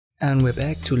And we're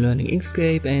back to learning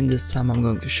Inkscape, and this time I'm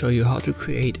going to show you how to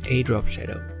create a drop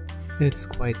shadow. It's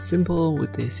quite simple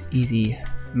with this easy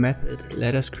method.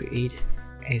 Let us create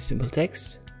a simple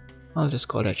text. I'll just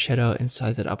call that shadow and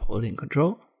size it up holding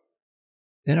Ctrl.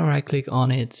 Then I right click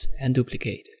on it and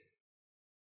duplicate.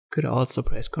 Could also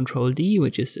press Ctrl D,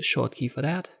 which is the short key for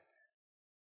that.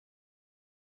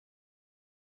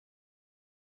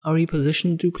 I'll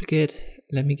reposition duplicate.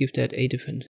 Let me give that a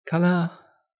different color.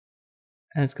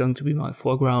 And it's going to be my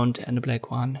foreground, and the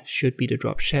black one should be the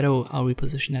drop shadow. I'll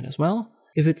reposition that as well.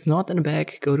 If it's not in the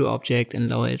back, go to Object and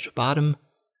lower it to bottom.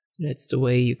 That's the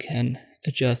way you can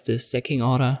adjust the stacking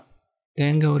order.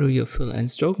 Then go to your Fill and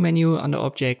Stroke menu under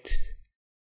Object.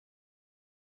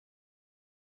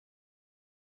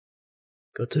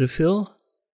 Go to the Fill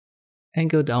and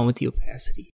go down with the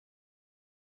opacity.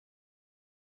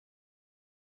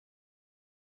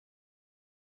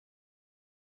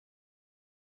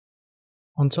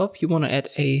 On top you want to add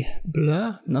a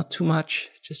blur, not too much,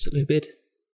 just a little bit.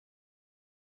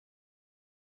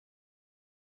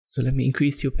 So let me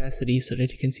increase the opacity so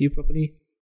that you can see it properly.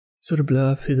 So the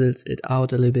blur fizzles it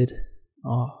out a little bit,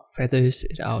 or feathers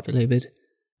it out a little bit.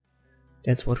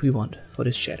 That's what we want for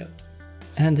this shadow.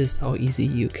 And this is how easy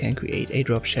you can create a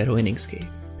drop shadow in Inkscape.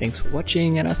 Thanks for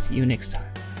watching, and I'll see you next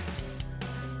time.